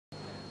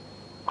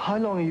How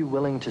long are you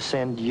willing to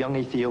send young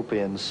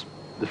Ethiopians,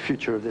 the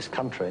future of this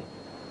country,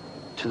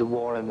 to the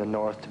war in the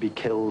north to be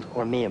killed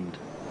or maimed?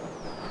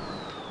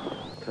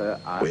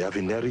 We have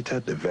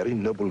inherited a very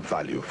noble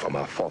value from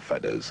our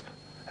forefathers,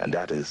 and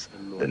that is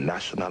the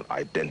national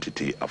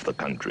identity of the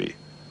country.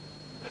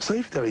 So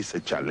if there is a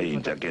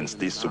challenge against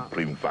this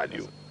supreme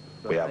value,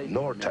 we have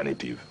no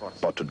alternative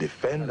but to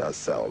defend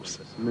ourselves.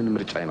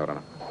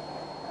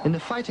 In the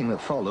fighting that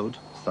followed,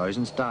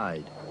 thousands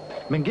died.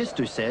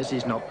 Mengistu says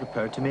he's not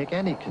prepared to make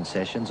any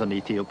concessions on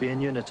Ethiopian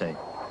unity,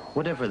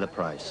 whatever the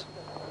price.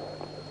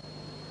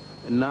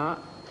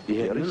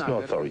 There is no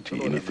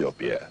authority in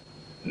Ethiopia,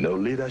 no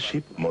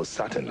leadership most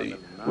certainly,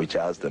 which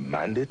has the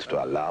mandate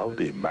to allow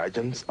the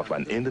emergence of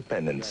an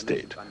independent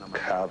state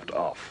carved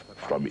off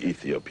from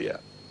Ethiopia.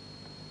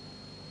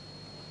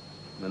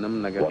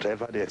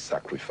 Whatever their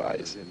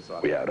sacrifice,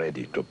 we are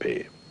ready to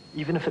pay.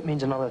 Even if it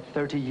means another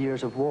 30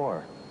 years of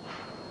war?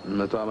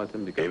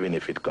 Even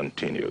if it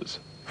continues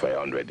for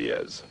 100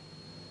 years.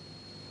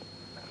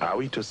 Are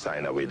we to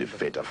sign away the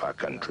fate of our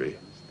country?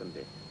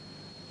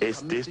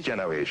 Is this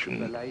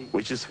generation,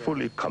 which is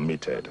fully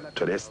committed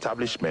to the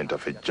establishment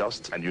of a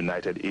just and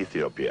united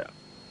Ethiopia,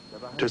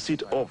 to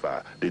sit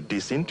over the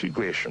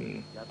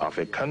disintegration of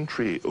a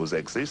country whose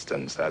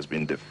existence has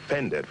been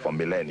defended for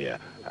millennia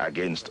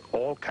against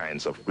all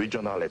kinds of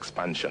regional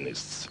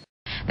expansionists?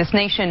 This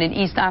nation in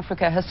East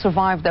Africa has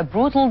survived a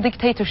brutal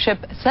dictatorship,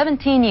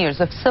 17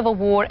 years of civil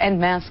war and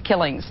mass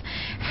killings.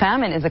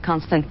 Famine is a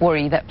constant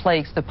worry that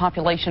plagues the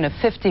population of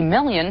 50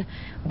 million,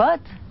 but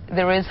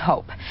there is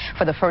hope.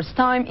 For the first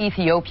time,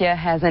 Ethiopia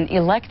has an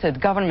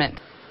elected government.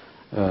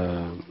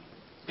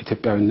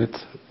 ኢትዮጵያዊነት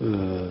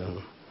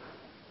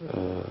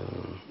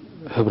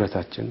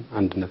ህብረታችን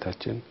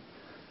አንድነታችን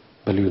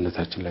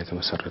በልዩነታችን ላይ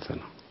ተመሰረተ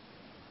ነው።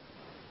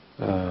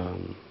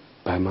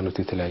 በሃይማኖት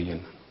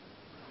የተለያየን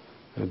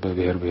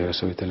በብሔር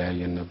ብሔረሰብ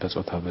የተለያየን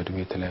በጾታ በእድሜ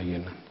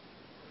የተለያየን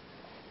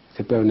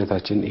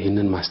ኢትዮጵያዊነታችን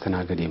ይሄንን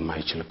ማስተናገድ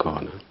የማይችል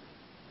ከሆነ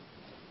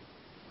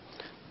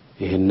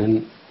ይሄንን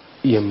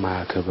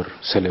የማያከብር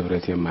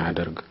ሴሌብሬት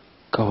የማያደርግ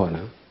ከሆነ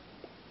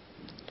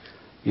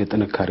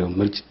የጥንካሬው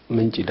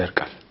ምንጭ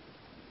ይደርቃል።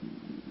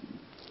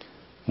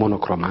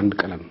 ሞኖክሮም አንድ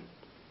ቀለም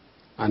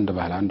አንድ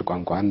ባህል አንድ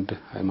ቋንቋ አንድ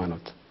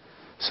ሃይማኖት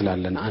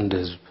ስላለን አንድ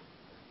ህዝብ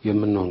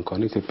የምንሆን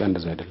ከሆነ ኢትዮጵያ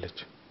እንደዛ አይደለች።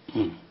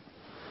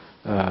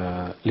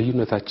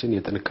 ልዩነታችን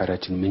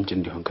የጥንካሬያችን ምንጭ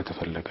እንዲሆን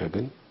ከተፈለገ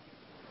ግን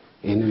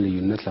ይሄንን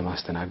ልዩነት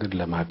ለማስተናገድ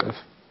ለማቀፍ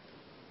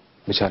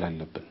መቻል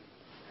አለብን።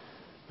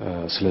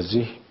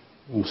 ስለዚህ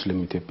ሙስሊም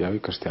ኢትዮጵያዊ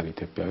ክርስቲያን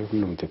ኢትዮጵያዊ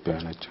ሁሉም ኢትዮጵያዊ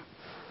ናቸው።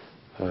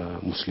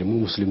 ሙስሊሙ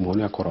ሙስሊም ሆኖ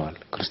ያቆራዋል፣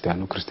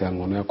 ክርስቲያኑ ክርስቲያን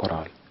ሆኖ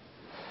ያቆራዋል።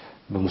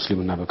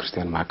 በሙስሊምና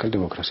በክርስቲያን መካከል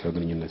ዲሞክራሲያዊ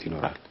ግንኙነት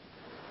ይኖራል።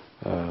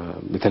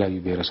 በተለያዩ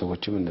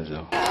ብሔረሰቦችም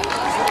እንደዛው።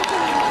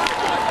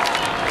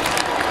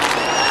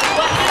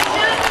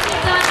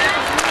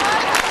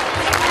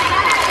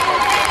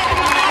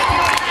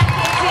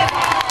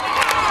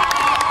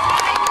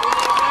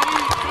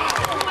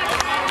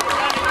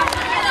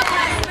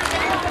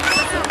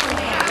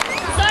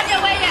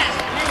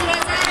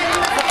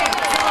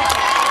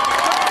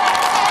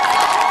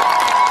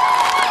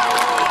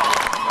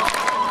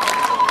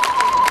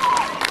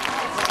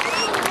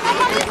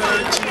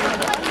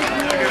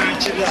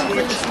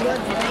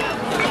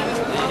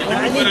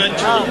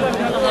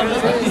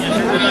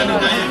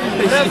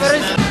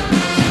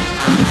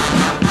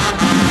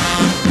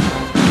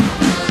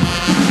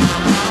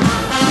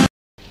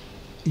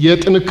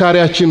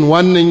 የጥንካሬያችን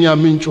ዋነኛ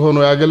ምንጭ ሆኖ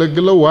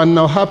ያገለግለው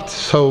ዋናው ሀብት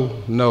ሰው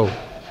ነው።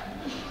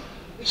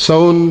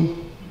 ሰውን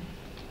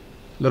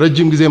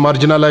ለረጅም ጊዜ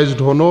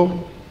ማርጂናላይዝድ ሆኖ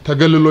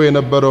ተገልሎ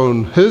የነበረውን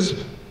ህዝብ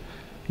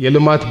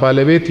የልማት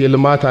ባለቤት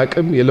የልማት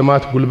አቅም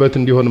የልማት ጉልበት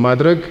እንዲሆን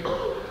ማድረግ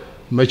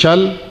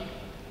መቻል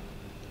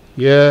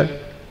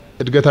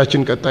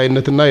የእድገታችን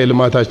ቀጣይነትና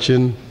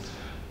የልማታችን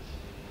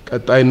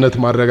ቀጣይነት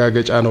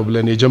ማረጋገጫ ነው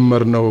ብለን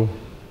የጀመርነው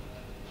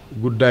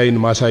ጉዳይን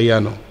ማሳያ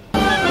ነው።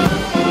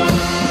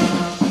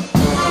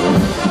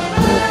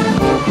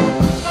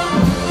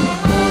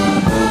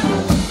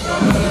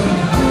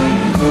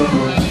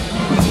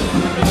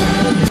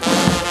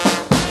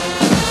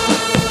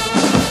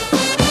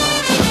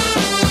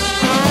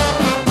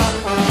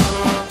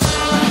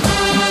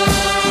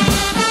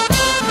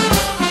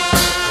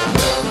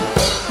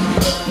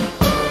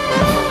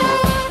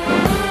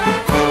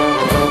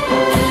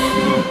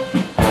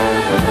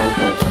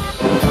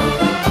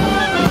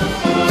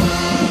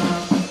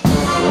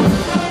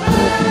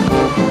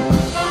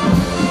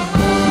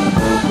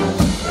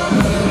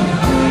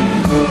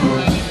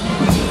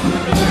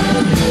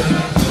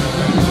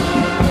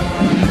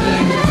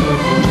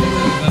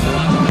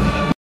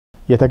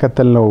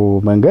 የተከተልነው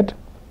መንገድ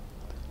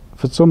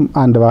ፍጹም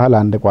አንድ ባህል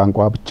አንድ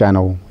ቋንቋ ብቻ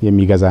ነው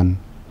የሚገዛን፣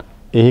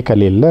 ይሄ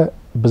ከሌለ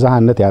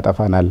ብዝሃነት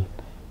ያጠፋናል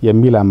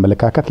የሚል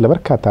አመለካከት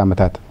ለበርካታ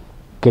ዓመታት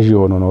ገዢ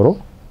ሆኖ ኖሮ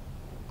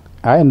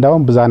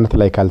እንዳውም ብዝሃነት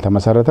ላይ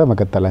ካልተመሰረተ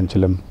መቀጠል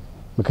አንችልም፣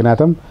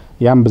 ምክንያቱም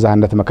ያም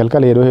ብዝሃነት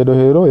መከልከል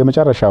ሄዶ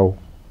የመጨረሻው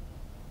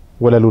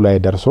ወለሉ ላይ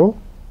ደርሶ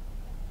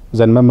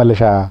ዘን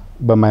መመለሻ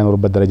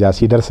በማይኖርበት ደረጃ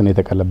ሲደርስ ነው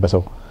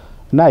የተቀለበሰው።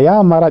 እና ያ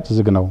አማራጭ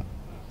ዝግ ነው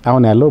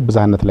አሁን ያለው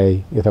ብዛነት ላይ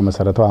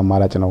የተመሰረተው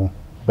አማራጭ ነው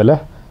ብለህ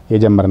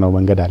የጀመርነው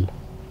መንገድ አለ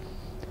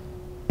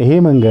ይሄ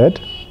መንገድ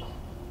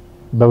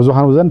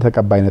በብዙሃኑ ዘንድ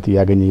ተቀባይነት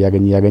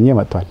ያገኘ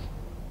መጥቷል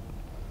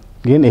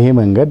ግን ይሄ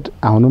መንገድ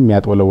አሁንም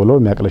ያጥወለወለው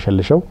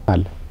የሚያቅለሸልሸው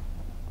አለ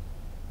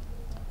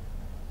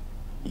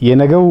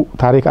የነገው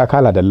ታሪክ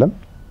አካል አይደለም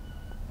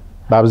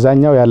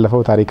በአብዛኛው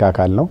ያለፈው ታሪክ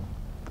አካል ነው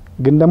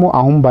ግን ደግሞ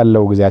አሁን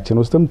ባለው ግዚያችን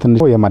ውስጥም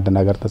ትንሽ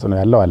የማደናገር ተጽዕኖ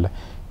ያለው አለ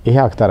ይሄ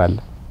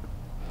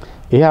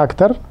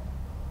አክተር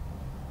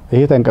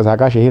ይሄ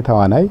ተንቀሳቃሽ ይሄ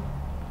ተዋናይ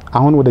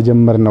አሁን ወደ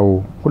ጀመርነው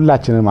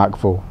ሁላችንም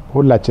አቅፎ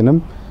ሁላችንም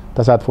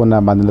ተሳትፎና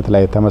ማንነት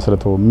ላይ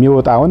ተመስርቶ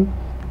የሚወጣውን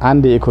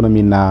አንድ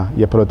የኢኮኖሚና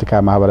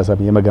የፖለቲካ ማህበረሰብ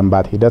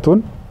የመገንባት ሂደቱን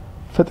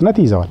ፍጥነት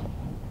ይዘዋል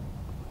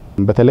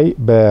በተለይ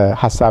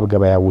በሐሳብ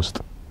ገበያ ውስጥ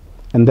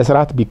እንደ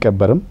ስርዓት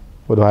ቢቀበርም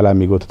ወደ ኋላ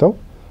የሚጎትተው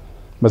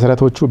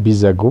መሰረቶቹ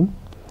ቢዘጉም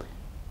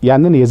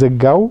ያንን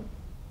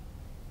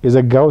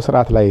የዘጋው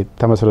ስርዓት ላይ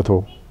ተመስርቶ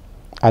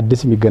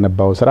አዲስ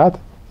የሚገነባው ስርዓት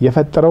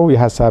የፈጠረው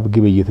የሐሳብ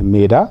ግብይት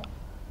ሜዳ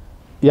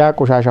ያ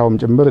ቆሻሻውም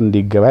ጭምር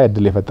እንዲገባ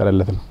እድል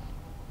የፈጠረለት ነው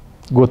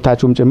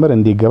ጎታቹም ጭምር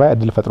እንዲገባ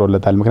እድል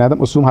ፈጥሮለታል ምክንያቱም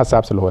እሱም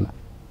ሐሳብ ስለሆነ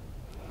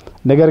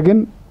ነገር ግን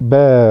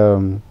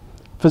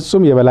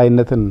በፍጹም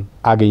የበላይነትን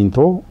አገኝቶ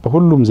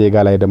በሁሉም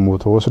ዜጋ ላይ ደሞ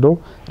ተወስዶ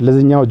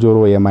ለዚህኛው ጆሮ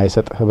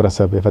የማይሰጥ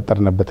ህብረተሰብ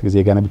የፈጠርነበት ጊዜ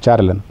ጋር ብቻ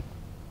አይደለም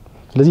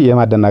ስለዚህ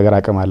የማደናገር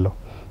አቅም አለው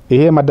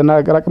ይሄ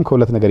የማደናገር አቅም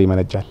ከሁለት ነገር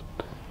ይመነጫል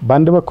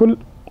በአንድ በኩል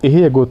ይሄ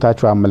የጎታቹ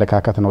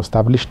አመለካከት ነው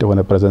ስታብሊሽድ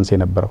የሆነ ፕሬዘንስ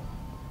የነበረው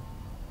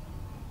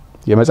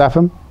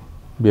የመጻፍም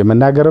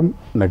የመናገርም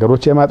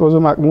ነገሮች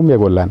የማጥወዝም አቅሙም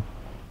የጎላን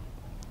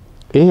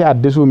ይሄ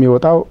አዲሱ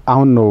የሚወጣው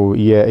አሁን ነው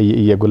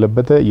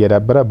እየጎለበተ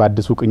እየዳበረ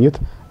በአዲሱ ቅኝት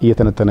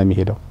እየተነተነ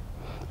የሚሄደው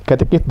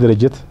ከጥቂት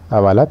ድርጅት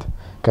አባላት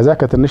ከዛ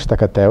ከትንሽ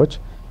ተከታዮች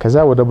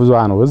ከዛ ወደ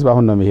ብዙሃኑ ህዝብ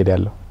አሁን ነው የሚሄድ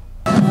ያለው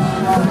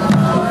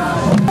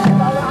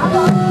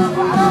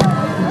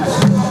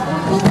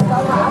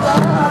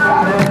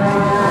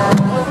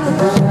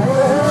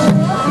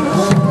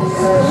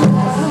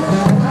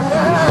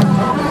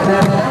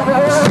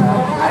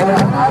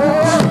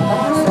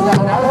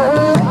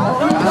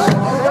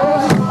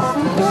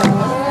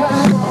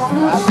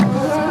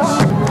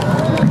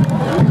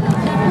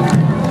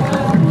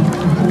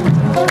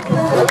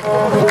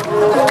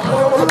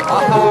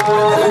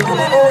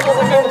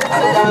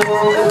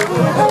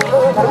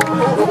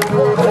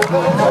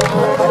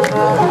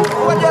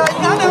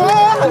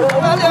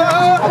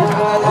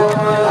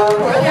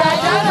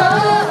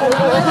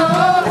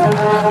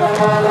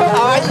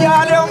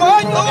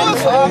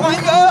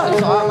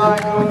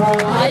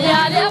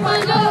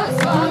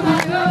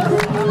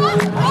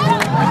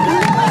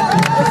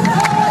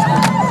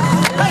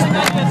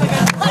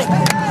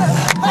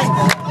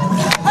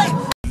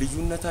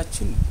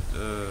ልዩነታችን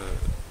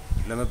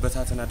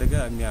ለመበታተን አደጋ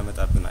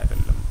የሚያመጣብን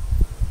አይደለም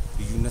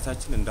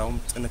ልዩነታችን እንዳውም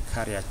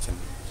ጥንካሬያችን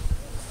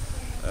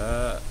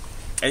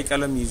ቀይ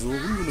ቀለም ይዞ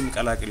ሁሉንም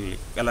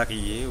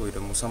ቀላቅዬ ወይ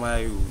ደግሞ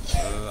ሰማያዊ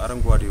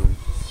አረንጓዴው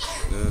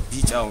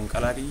ቢጫውን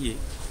ቀላቅዬ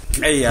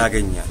ቀይ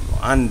ያገኛሉ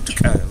አንድ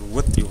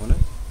ወጥ የሆነ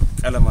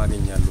ቀለም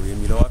ያገኛሉ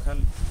የሚለው አካል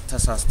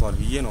ተሳስቷል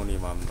ብዬ ነው እኔ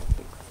ማምነው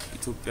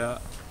ኢትዮጵያ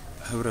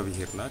ህብረ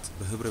ብሔር ናት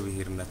በህብረ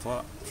ብሔርነቷ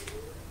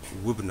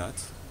ውብ ናት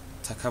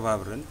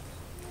ተከባብረን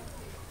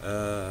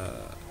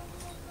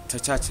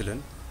ተቻችለን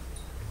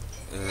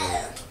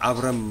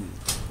አብረም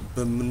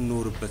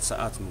በመኖርበት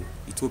ሰዓት ነው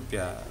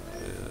ኢትዮጵያ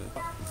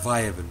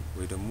ቫይብል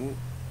ወይ ደግሞ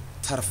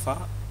ተርፋ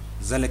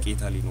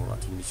ዘለቄታ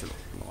ሊኖራት የሚችለው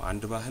ነው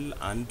አንድ ባህል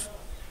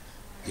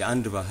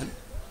የአንድ ባህል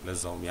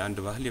ለዛውም የአንድ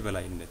ባህል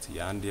የበላይነት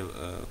የአንድ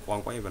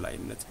ቋንቋ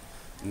የበላይነት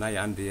እና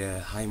የአንድ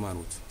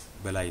የሃይማኖት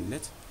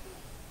በላይነት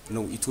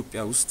ነው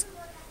ኢትዮጵያ ውስጥ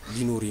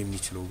ሊኖር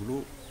የሚችለው ብሎ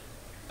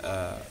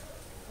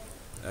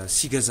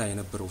ሲገዛ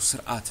የነበረው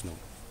ስርዓት ነው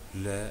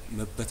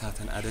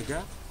ለመበታተን አደጋ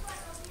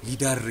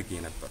ሊዳርግ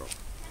የነበረው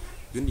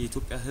ግን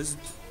የኢትዮጵያ ህዝብ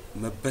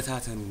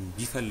መበታተኑን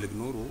ቢፈልግ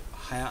ኖሮ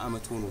 20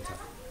 አመት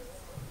ሆኖታል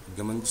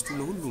ገመንግስቱ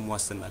ለሁሉም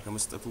ዋስትና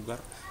ከመስጠቱ ጋር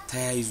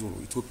ተያይዞ ነው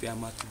ኢትዮጵያ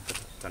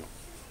ማትበታተነው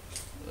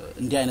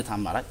እንዲህ አይነት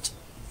አማራጭ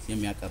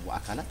የሚያቀርቡ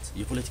አካላት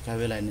የፖለቲካ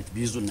በላይነት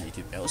ቢይዙና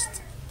ኢትዮጵያ ውስጥ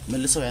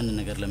መልሰው ያንን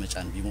ነገር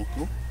ለመጫን ቢሞክሩ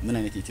ምን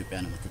አይነት ኢትዮጵያ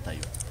ነው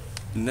የምትታየው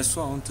እነሱ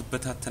አሁን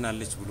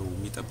ትበታተናለች ብለው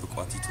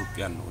የሚጠብቋት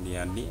ኢትዮጵያ ነው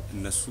ያኔ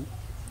እነሱ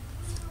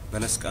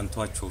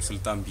በለስቀንቷቸው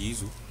ስልጣን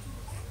ቢይዙ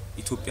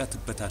ኢትዮጵያ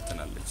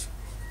ትበታተናለች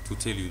to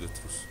tell you the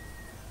truth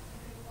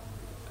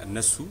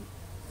እነሱ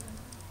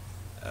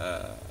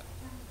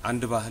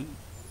አንድ ባህል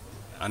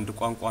አንድ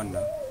ቋንቋና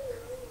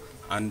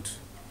አንድ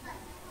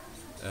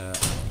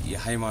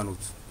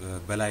የሃይማኖት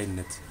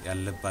በላይነት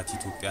ያለባት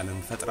ኢትዮጵያን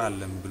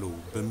እንፈጥራለን ብለው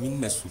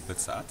በሚነሱበት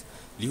ሰዓት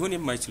ሊሆን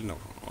የማይችል ነው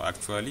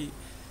actually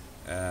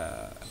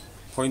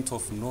point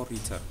of no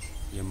return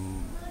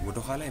ወደ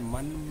ኋላ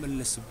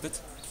የማንመለስበት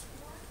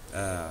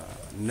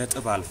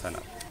ነጥብ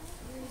አልፈናል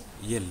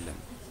የለም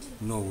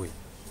no way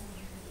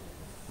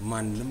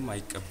ማንንም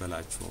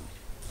አይቀበላቸውም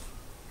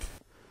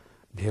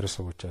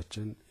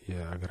ብሔረሰቦቻችን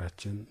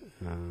የአገራችን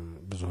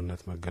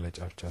ብዙነት መገለጫ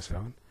ብቻ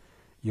ሳይሆን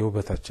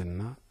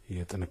የውበታችንና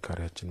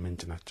የጥንካሬያችን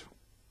ምንጭ ናቸው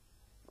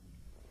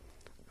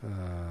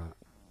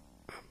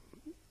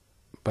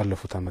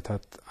ባለፉት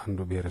አመታት አንዱ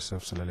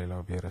ብሔረሰብ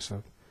ስለሌላው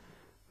ብሔረሰብ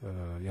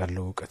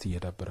ያለው ዕውቀት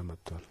እየዳበረ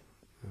መጥቷል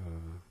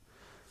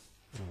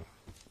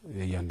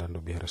የእያንዳንዱ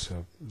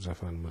ብሔረሰብ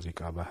ዘፈን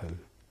ሙዚቃ ባህል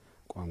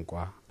ቋንቋ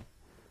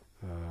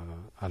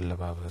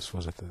አለባበስ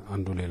ወዘተ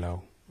አንዱ ሌላው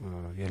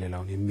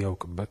የሌላውን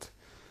የሚያውቅበት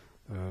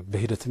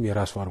በሂደትም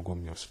የራሱ አርጎ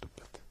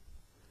የሚወስድበት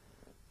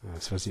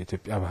ስለዚህ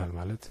የኢትዮጵያ ባህል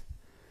ማለት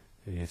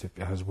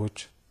የኢትዮጵያ ህዝቦች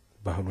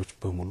ባህሎች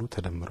በሙሉ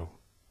ተደምረው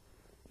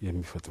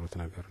የሚፈጥሩት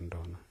ነገር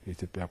እንደሆነ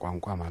የኢትዮጵያ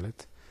ቋንቋ ማለት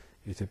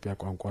የኢትዮጵያ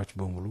ቋንቋዎች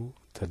በሙሉ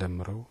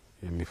ተደምረው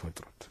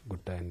የሚፈጥሩት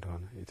ጉዳይ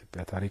እንደሆነ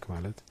የኢትዮጵያ ታሪክ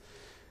ማለት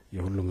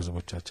የሁሉም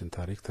ህዝቦቻችን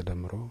ታሪክ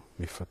ተደምሮ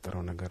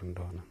የሚፈጠረው ነገር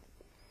እንደሆነ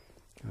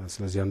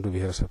ስለዚህ አንዱ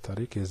ብሔረሰብ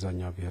ታሪክ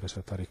የዛኛው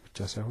ብሔረሰብ ታሪክ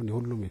ብቻ ሳይሆን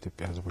የሁሉም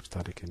የኢትዮጵያ ህዝቦች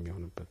ታሪክ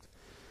የሚሆንበት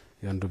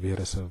የአንዱ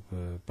ብሔረሰብ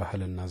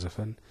ባህልና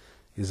ዘፈን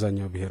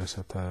የዛኛው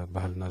ብሔረሰብ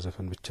ባህልና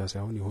ዘፈን ብቻ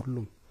ሳይሆን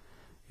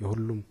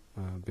የሁሉም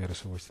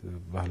ብሔረሰቦች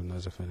ባህልና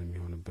ዘፈን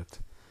የሚሆንበት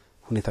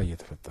ሁኔታ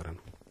እየተፈጠረ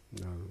ነው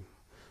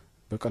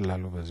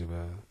በቀላሉ በዚህ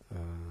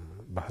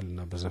በባህልና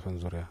በዘፈን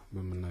ዙሪያ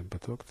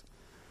በመናይበት ወቅት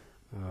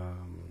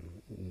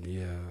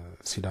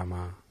የሲዳማ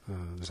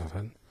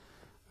ዘፈን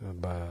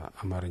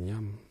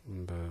በአማርኛም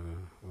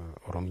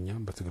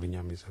በኦሮምኛም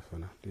በትግርኛም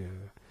ይዘፈናል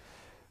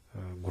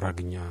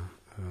የጉራግኛ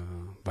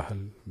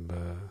ባህል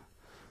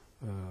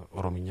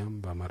በኦሮምኛም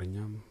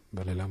በአማርኛም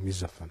በሌላም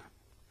ይዘፈናል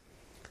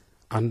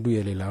አንዱ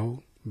የሌላው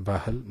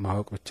ባህል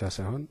ማወቅ ብቻ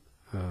ሳይሆን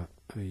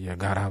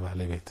የጋራ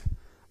ባለቤት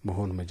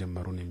መሆን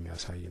መጀመሩን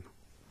የሚያሳይ ነው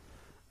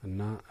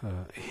እና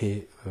ይሄ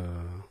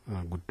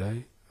ጉዳይ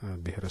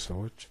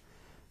ብሔረሰቦች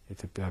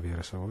የኢትዮጵያ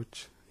ብሔረሰቦች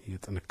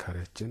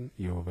የጥንካሬያችን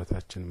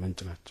የውበታችን ምንጭ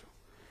ናቸው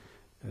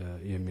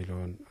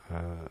የሚለውን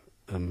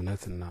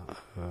እምነትና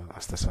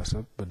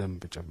አስተሳሰብ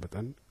በደንብ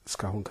ጨብጠን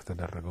እስካሁን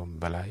ከተደረገው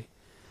በላይ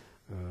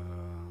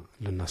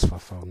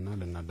ልናስፋፋውና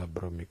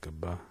ልናዳብረው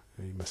የሚገባ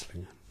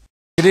ይመስለኛል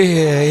እንግዲህ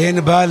ይሄን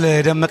ባህል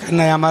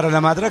ደመቀና ያማረ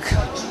ለማድረግ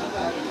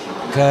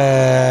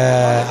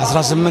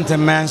ከ18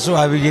 የማያንሱ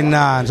አብይና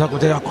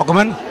ንሳቁት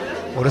አቋቁመን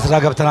ወደ ስራ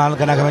ገብተናል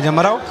ገና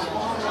ከመጀመሪያው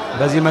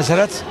በዚህ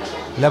መሰረት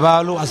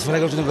ለባህሉ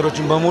አስፈላጊዎች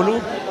ነገሮችን በሙሉ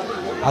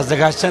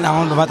አዘጋጅተን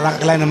አሁን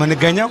በማጠናቀቅ ላይ ነው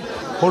የምንገኘው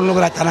ሁሉ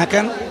ነገር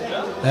አጠናቀን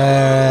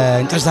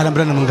እንጨርሳለን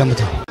ብለን ነው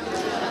የምንገምተው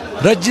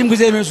ረጅም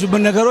ጊዜ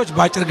የሚወስዱብን ነገሮች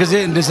በአጭር ጊዜ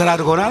እንድንሰራ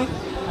አድርጎናል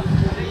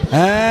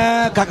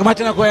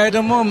ከአቅማችን አኳያ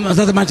ደግሞ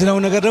መስራት የማንችለው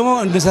ነገር ደግሞ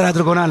እንድንሰራ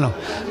አድርጎናል ነው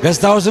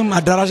ገስታውስም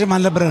አዳራሽም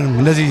አልነበረንም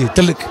እንደዚህ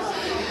ትልቅ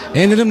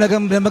ይሄንንም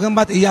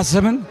ለመገንባት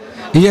እያሰብን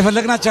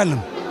እየፈለግን አቻለም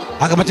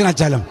አቅማችን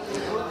አቻለም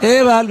ይሄ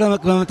ባህል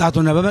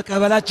በመምጣቱና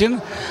በመቀበላችን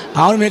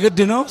አሁንም የግድ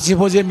ነው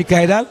ሲምፖዚየም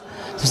ይካሄዳል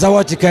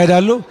ስብሰባዎች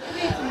ይካሄዳሉ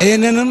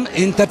ይሄንንም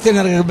ኢንተርቴን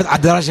ያደርገበት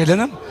አዳራሽ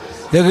የለንም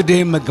የግድ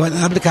ይሄን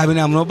መገንባት ካቢኔ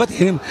አምኖበት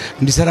ይሄንም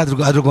እንዲሰራ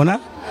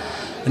አድርጎናል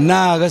እና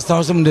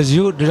ገስታውስም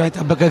እንደዚሁ ደረጃ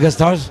የጠበቀ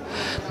ገስታውስ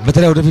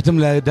በተለይ ወደፊትም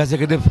ለዳሴ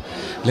ግድብ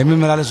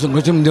ለሚመላለሱ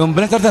እንግዶችም እንደውም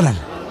ብለን ሰርተናል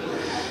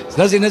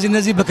ስለዚህ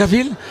እነዚህ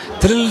በከፊል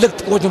ትልልቅ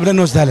ጥቅሞች ብለን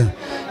እንወስዳለን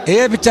ይሄ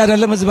ብቻ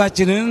አይደለም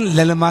ህዝባችንን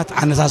ለልማት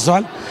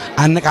አነሳሳዋል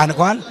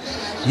አነቃንቀዋል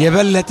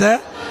የበለጠ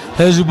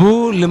ህዝቡ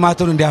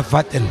ልማቱን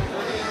እንዲያፋጥን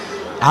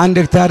 1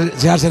 ሄክታር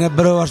ሲያርስ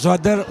የነበረው አርሶ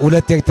አደር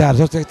 2 ሄክታር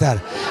 3 ሄክታር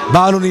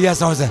ባህሉን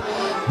እያስታወሰ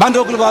በአንድ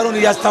በኩል ባህሉን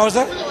እያስታወሰ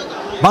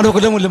በአንድ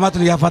በኩል ደግሞ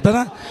ልማቱን እያፋጠነ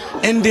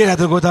እንዴት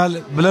አድርጎታል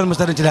ብለን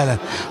መስጠት እንችላለን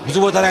ብዙ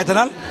ቦታ ላይ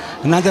አይተናል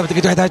እናንተ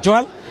በጥቂቱ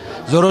አይታችኋል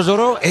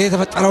ዞሮ ይሄ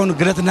የተፈጠረውን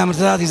ግለትና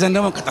መርሳት ይዘን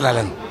ደግሞ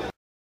እንቀጥላለን